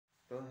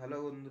তো হ্যালো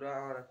বন্ধুরা,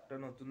 আর একটা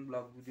নতুন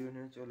ব্লগ ভিডিও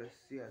নিয়ে চলে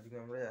এসেছি। আজকে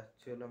আমরা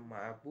যাচ্ছি হলাম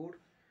মায়াপুর।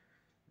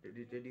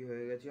 রেডি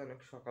হয়ে গেছি, অনেক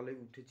সকালেই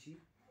উঠেছি।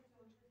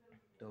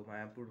 তো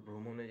মায়াপুর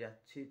ভ্রমণে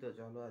যাচ্ছি। তো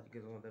চলো আজকে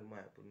তোমাদের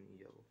মায়াপুর নিয়ে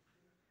যাব।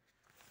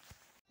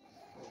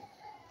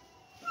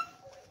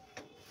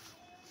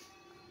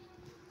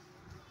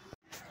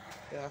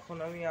 এখন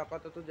আমি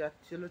আপাতত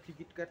যাচ্ছিল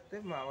টিকিট কাটতে।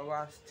 মা বাবা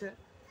আসছে,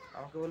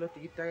 আমাকে বললো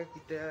টিকিটটাকে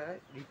কেটে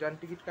রিটার্ন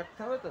টিকিট কাটতে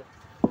হবে। তো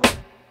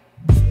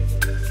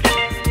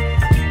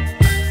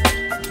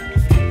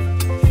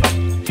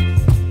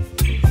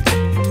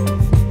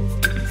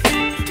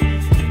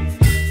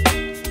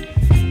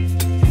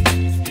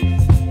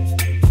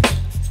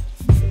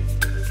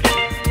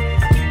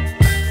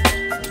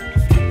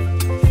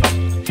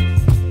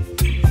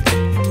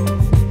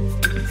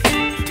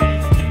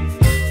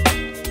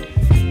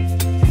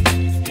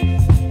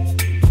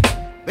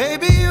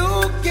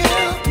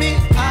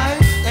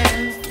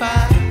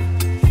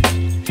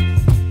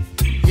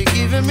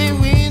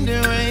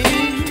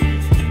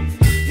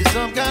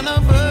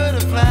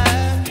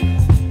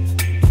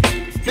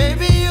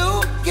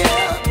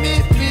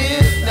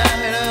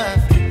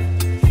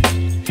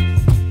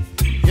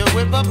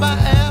my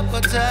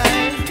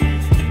appetite.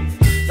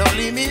 Don't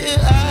leave me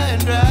here high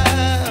and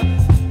dry.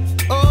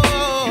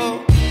 Oh,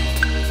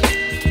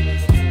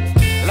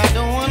 well, I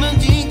don't wanna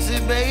jinx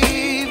it,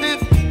 baby,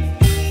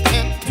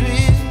 and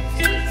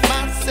twist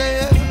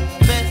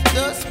myself at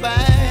the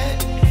spine.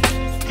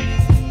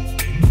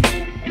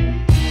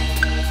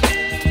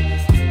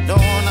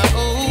 Don't wanna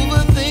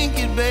overthink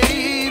it,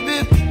 baby.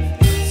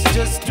 It's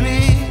just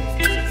twist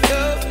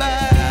your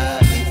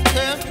body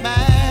and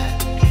mine.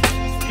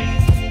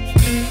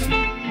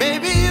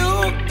 Baby, you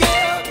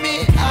give me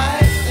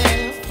ice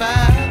and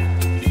fire.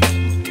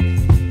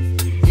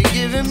 You're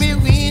giving me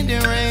wind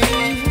and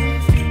rain.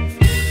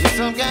 You're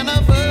some kind of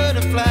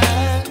butterfly.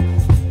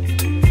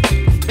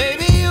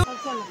 Baby, you.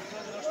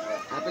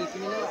 Apple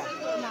কিনে নেবা?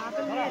 না,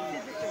 apple নিয়ে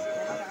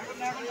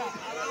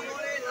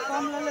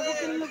কমলা লেবু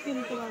কিনলে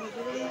কিনতে পারবে।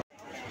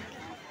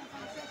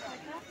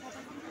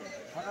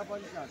 টাকা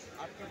 50,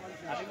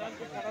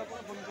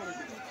 850 phone করে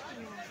দিন।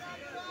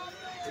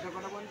 এটা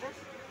কত 50?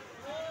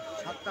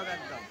 7 টাকা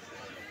একদম।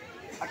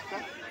 8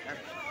 টাকা?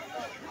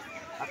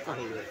 8 টাকা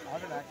হয়ে যাবে।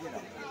 তাহলে রাখিয়ে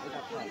দাও। এটা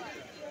খাও।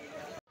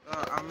 তো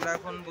আমরা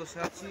এখন বসে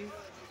আছি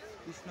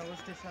কৃষ্ণনগর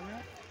স্টেশনে।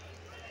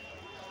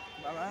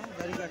 বাবা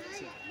গাড়ি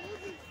কাটছে,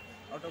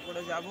 অটো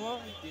করে যাব,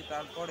 দিয়ে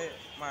তারপরে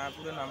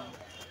মায়াপুরে নামবো।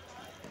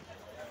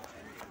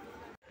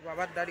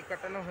 বাবার দাড়ি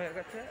কাটানো হয়ে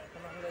গেছে,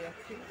 এখন আমরা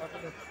যাচ্ছি অটো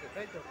ধরতে,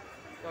 তাই তো?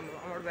 চলো,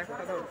 আমার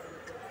ব্যাগটা ধরো।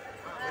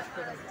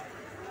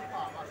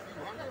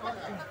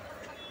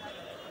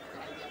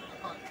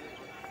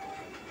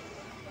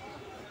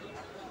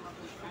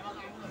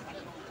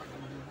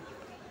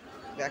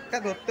 ব্যাগটা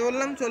ধরতে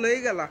বললাম, চলেই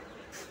গেলা।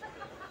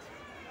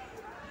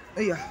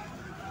 এইয়া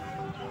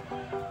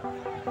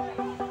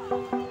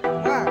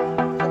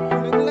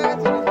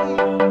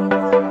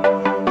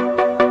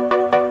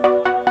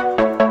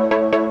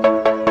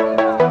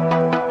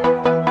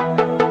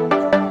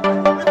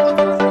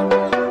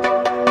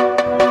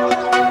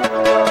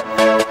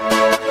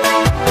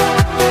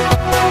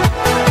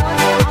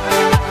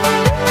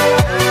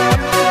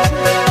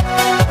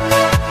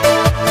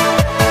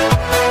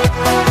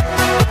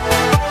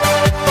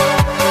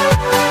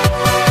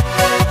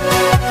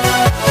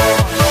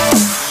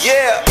Yeah.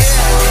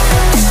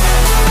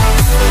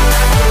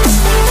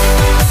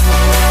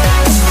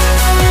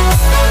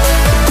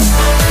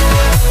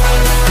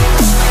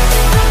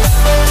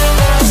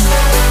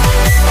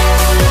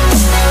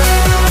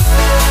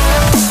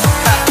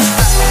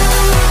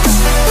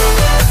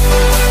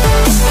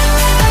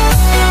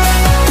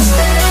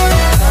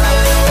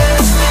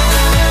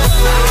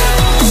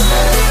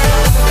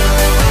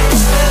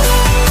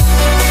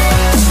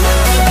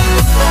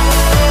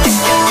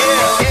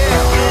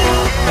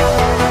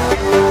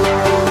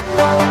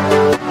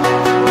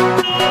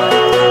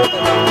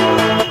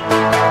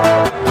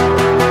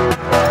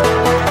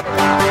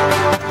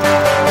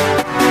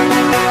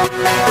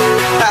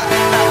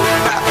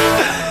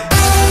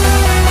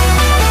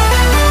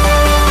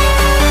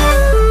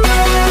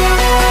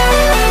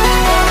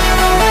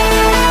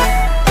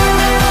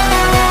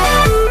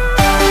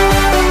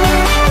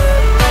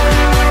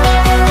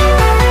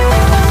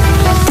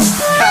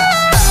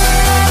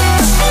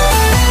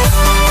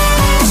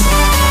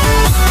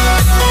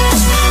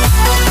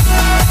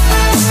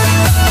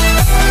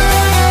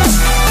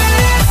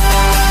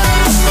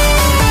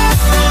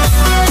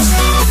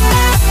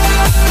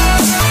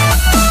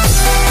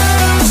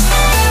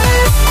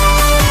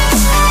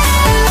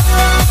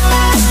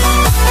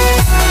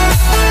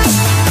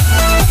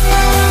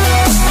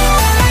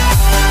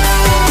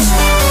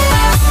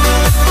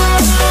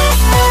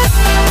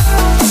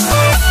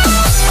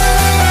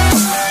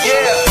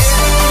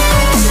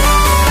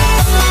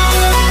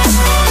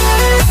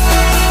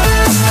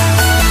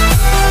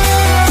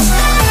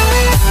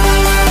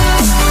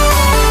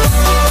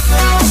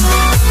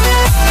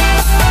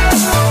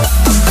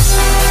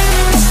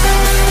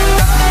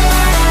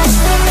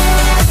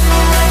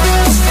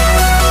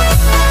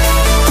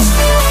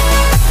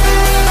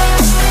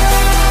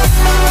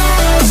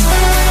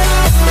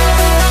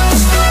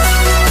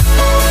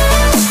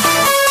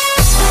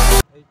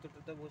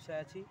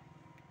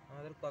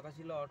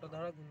 অটো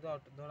ধরা, কিন্তু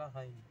অটো ধরা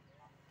হয়নি।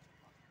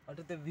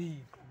 অটোতে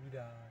ভিড়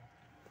বিরাট।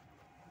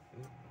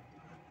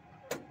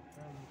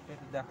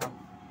 দেখা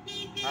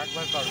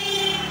একবার কর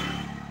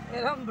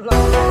এরকম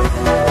ব্লগ।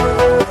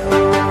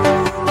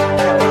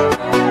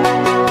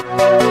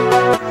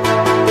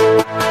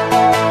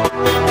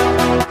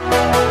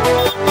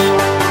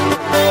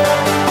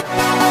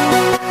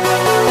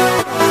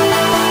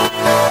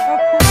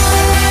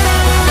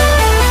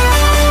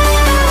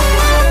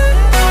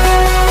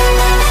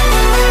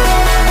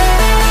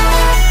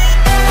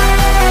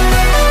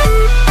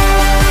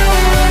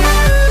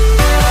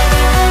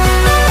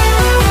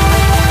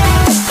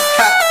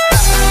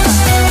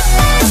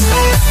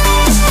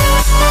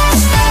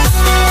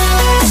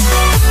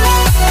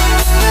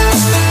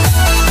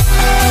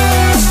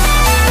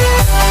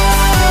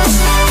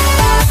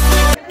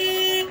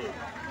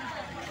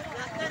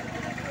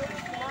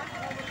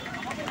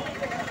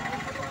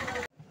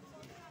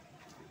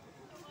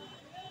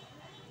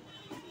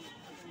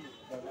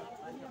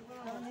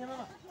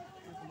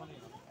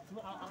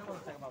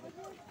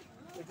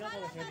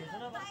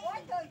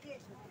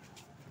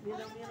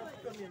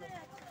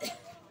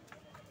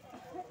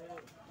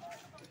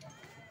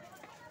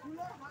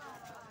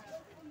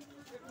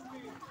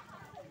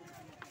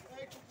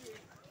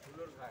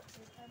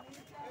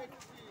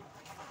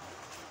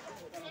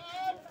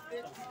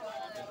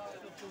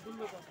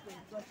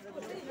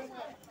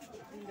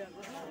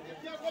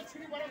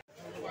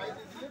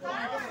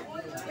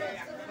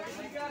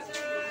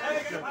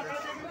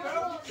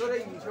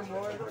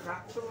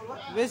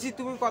 বেশি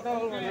তুমি কথা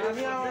বলবো না,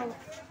 আমি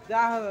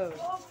যা হবে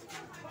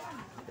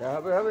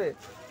হবে হবে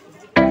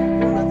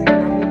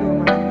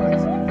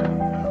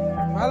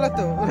ভালো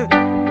তো।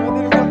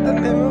 নদীর মধ্যে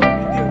নেমেও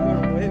ভিডিও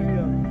করবো, হেভি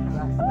হবে।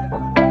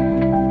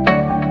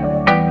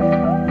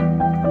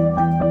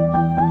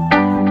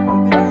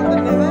 নদীর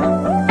মধ্যে নেমে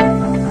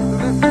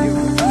ভিডিও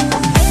করবো।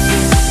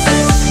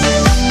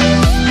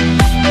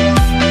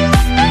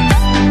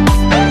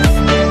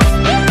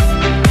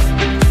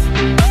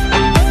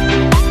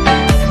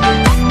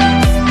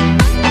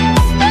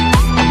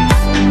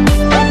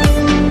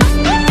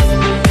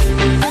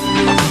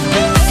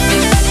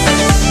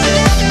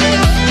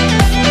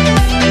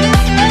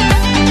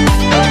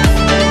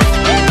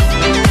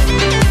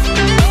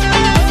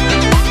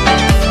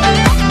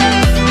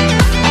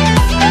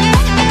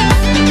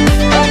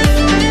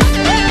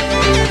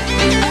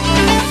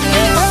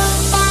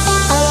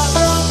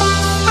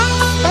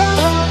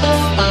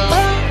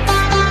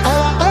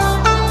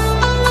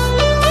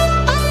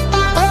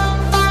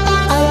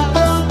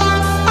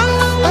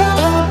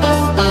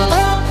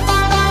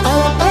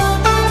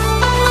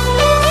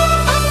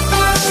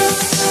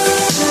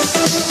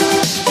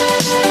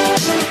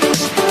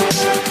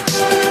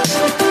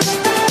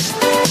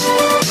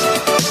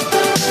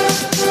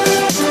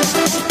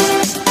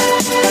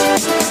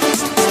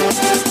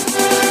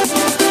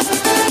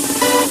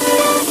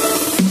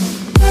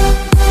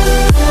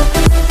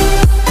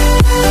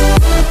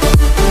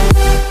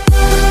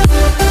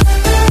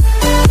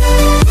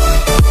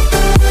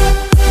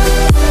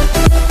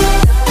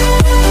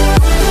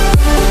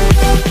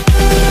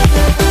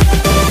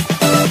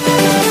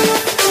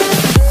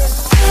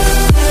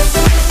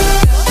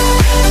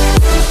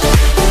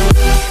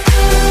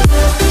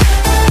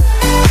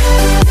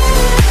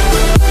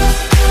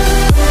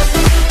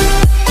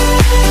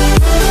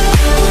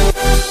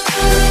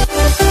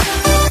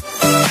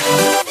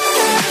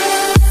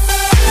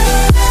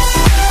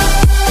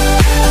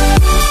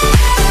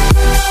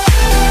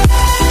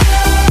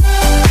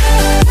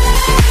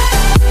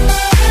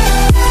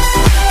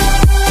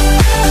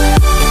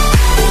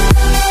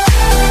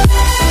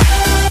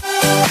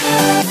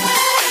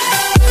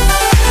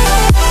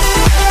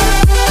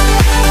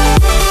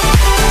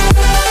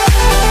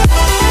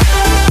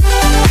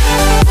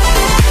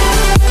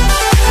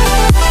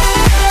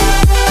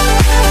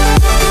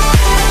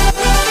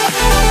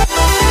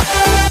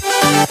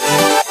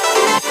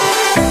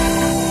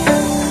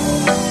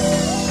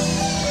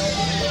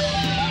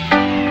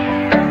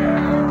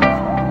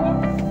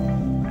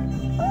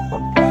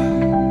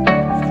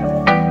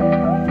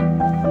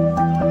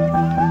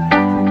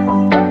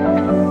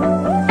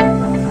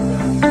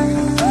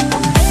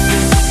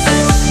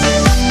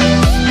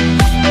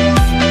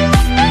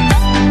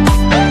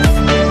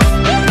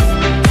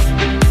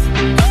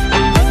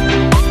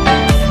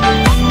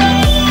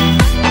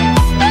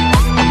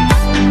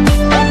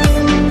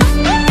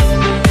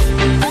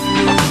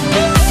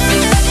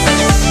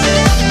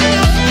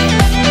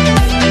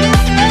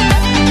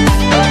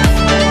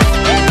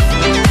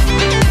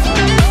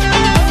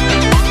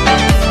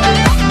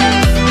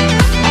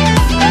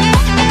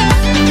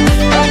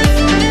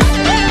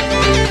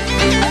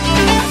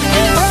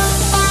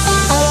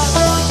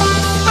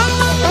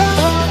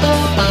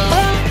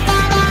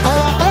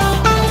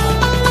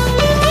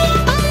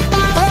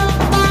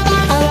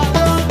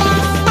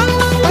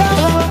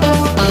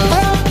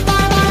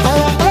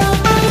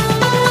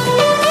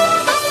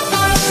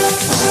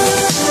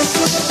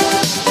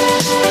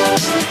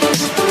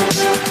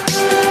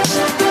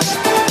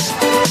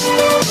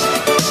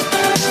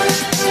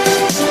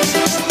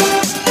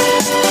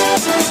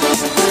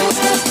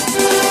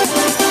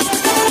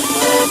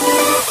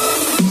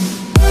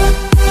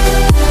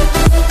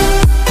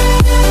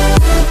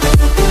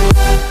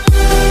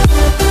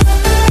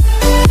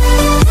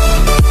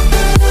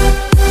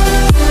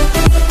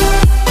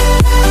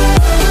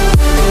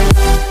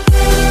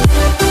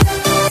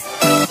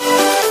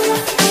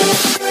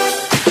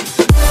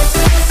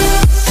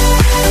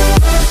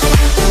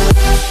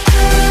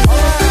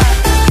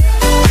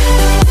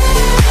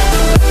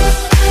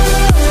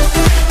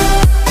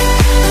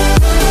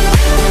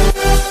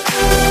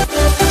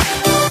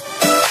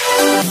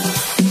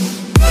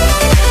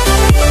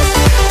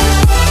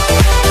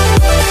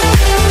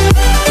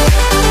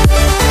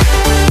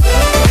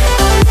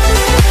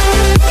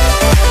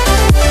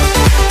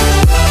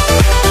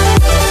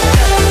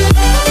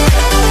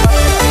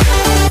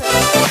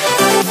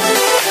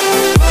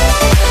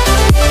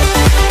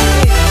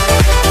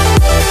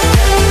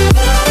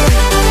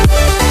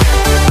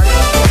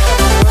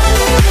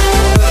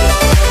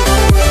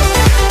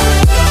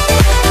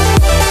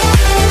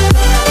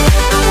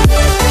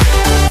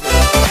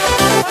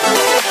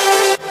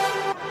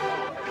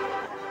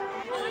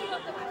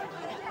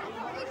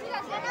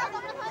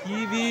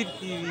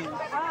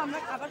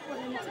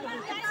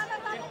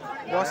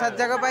 বসার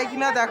জায়গা পাই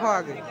কিনা দেখো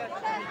আগে।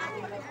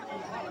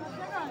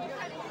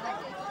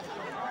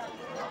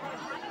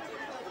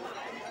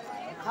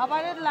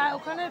 খাবারের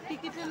ওখানে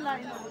টিকিটের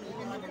লাইন,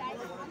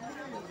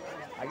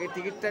 আগে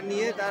টিকিটটা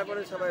নিয়ে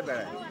তারপরে সবাই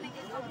বেড়ায়।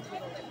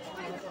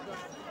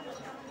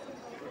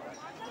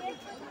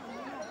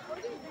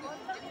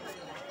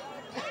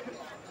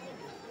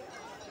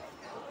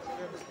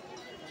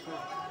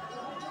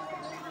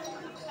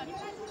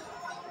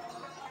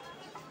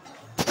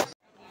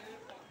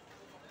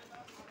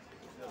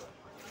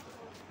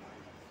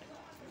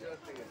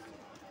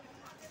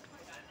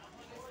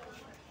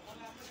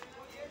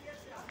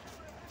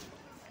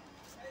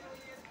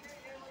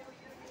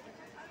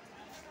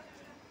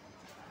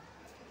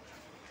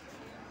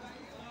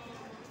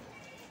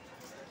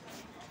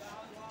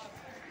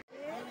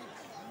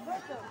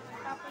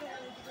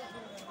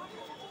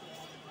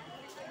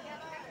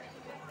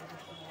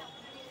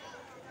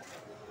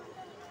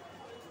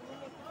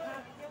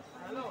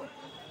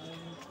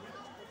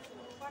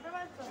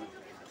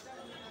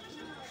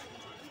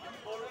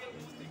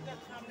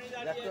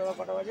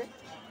 কটা বাজে?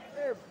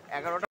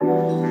 11টা।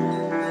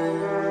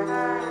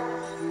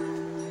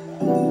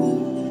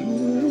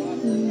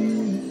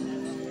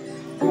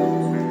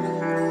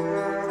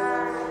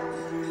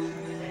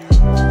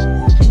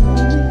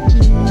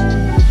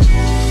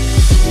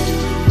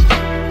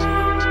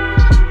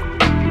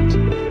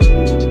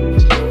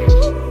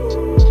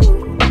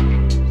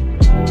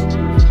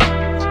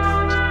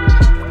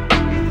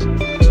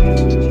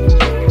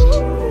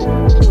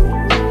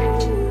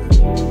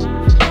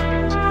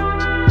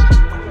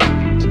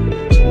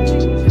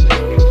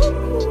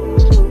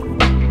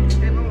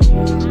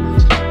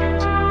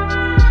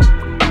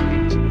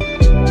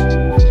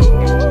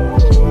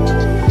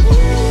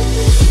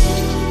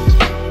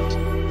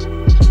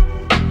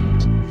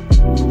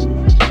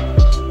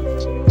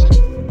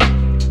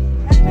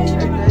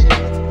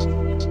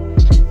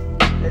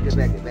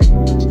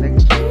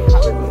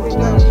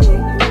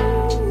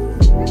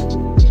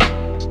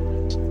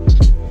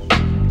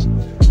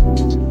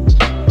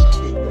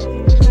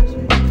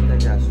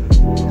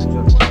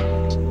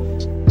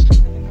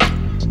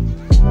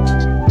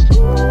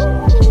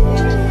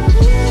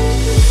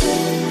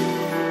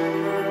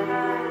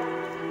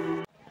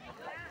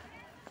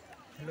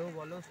 হ্যালো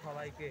বলো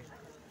সবাইকে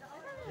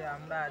যে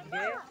আমরা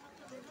আজকে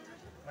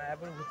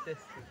মায়াপুর ঘুরতে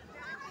এসেছি।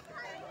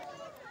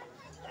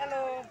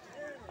 হ্যালো,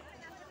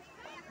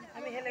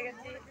 আমি হেলে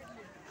গেছি।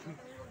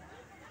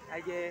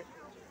 এই যে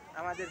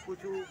আমাদের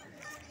কুচু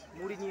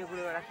মুড়ি নিয়ে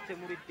ঘুরে বেড়াচ্ছে,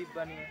 মুড়ির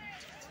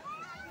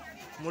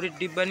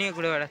ডিব্বা নিয়ে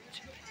ঘুরে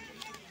বেড়াচ্ছে।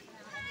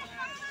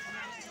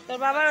 তোর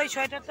বাবার ওই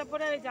সোয়েটারটা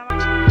পরে ওই জামা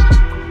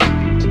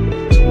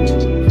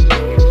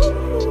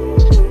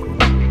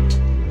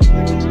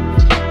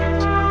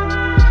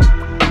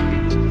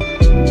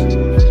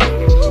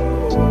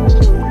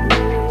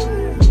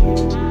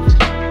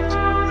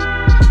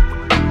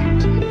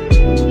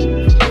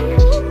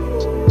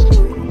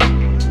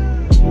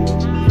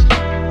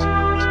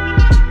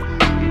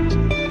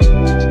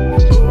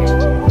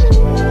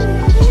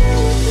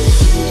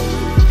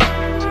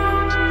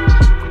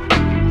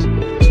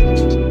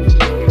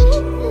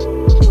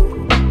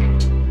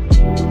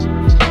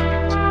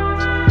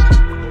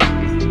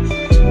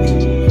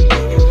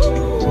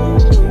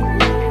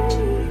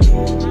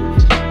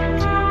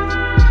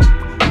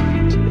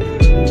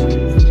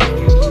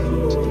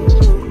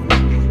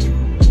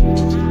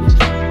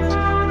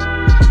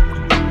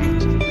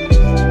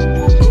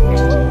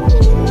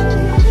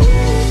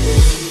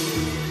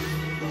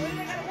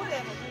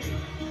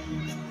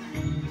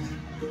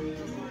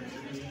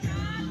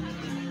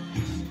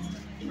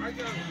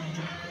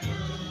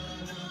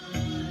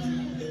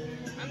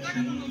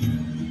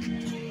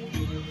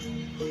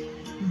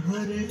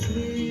Hare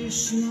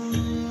Krishna.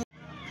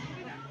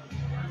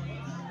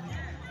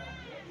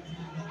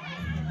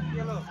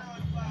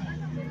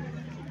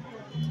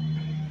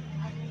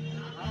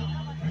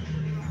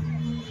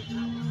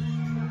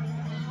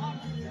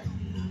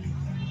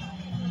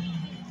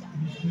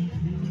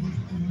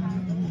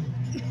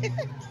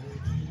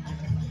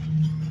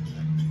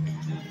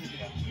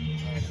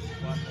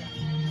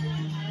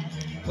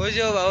 ওই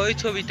যে বাবা ওই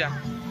ছবিটা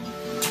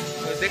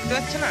ওই দেখতে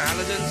পাচ্ছ না,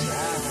 আলো জ্বলছে।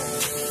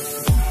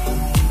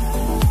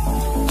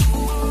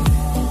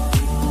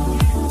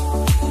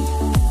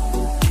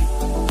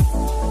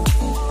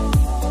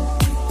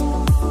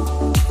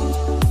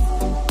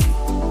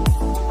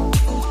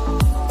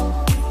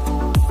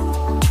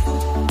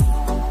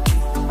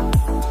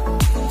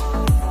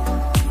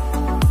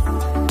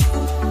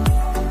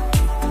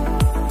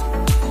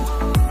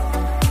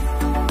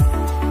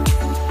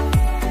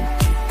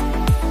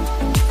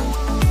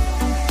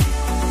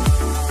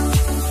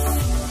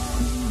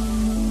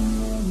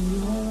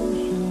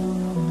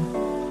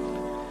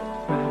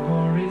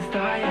 Memories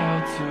die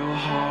out too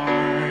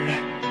hard.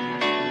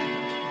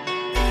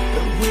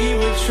 But we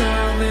were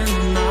traveling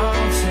the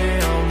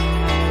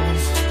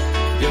mountains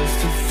just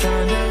to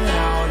find the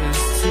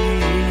loudest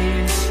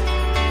tears.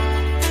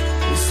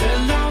 We sat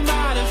down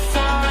by the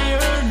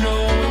fire,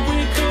 knowing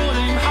we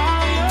couldn't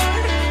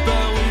hide,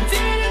 but we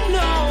didn't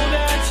know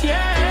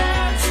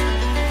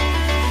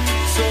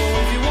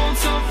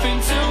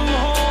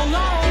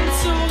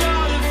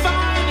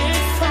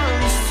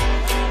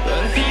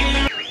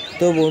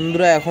তো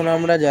বন্ধুরা এখন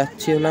আমরা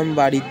যাচ্ছি হলাম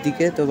বাড়ির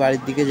দিকে। তো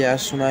বাড়ির দিকে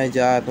যাওয়ার সময়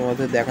যা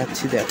তোমাদের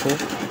দেখাচ্ছি দেখো,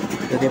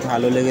 যদি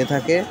ভালো লেগে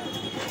থাকে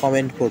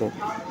কমেন্ট করো।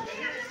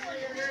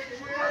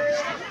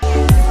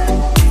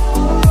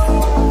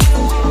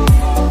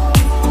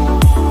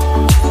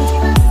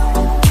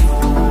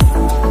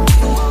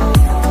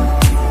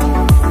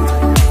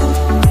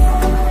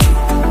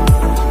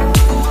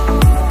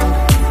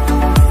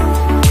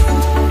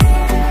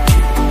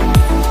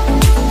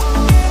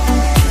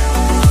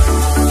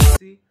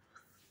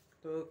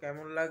 তো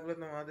কেমন লাগলো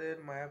তোমাদের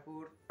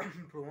মায়াপুর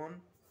ভ্রমণ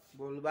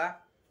বলবা।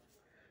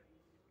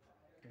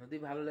 যদি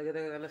ভালো লেগে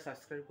থাকে তাহলে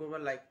সাবস্ক্রাইব করবা,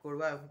 লাইক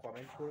করবা এবং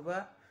কমেন্ট করবা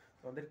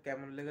তোমাদের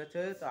কেমন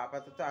লেগেছে। তো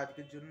আপাতত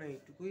আজকের জন্য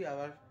এইটুকুই,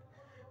 আবার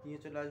নিয়ে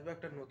চলে আসবো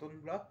একটা নতুন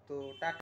ব্লগ। তো টাটা।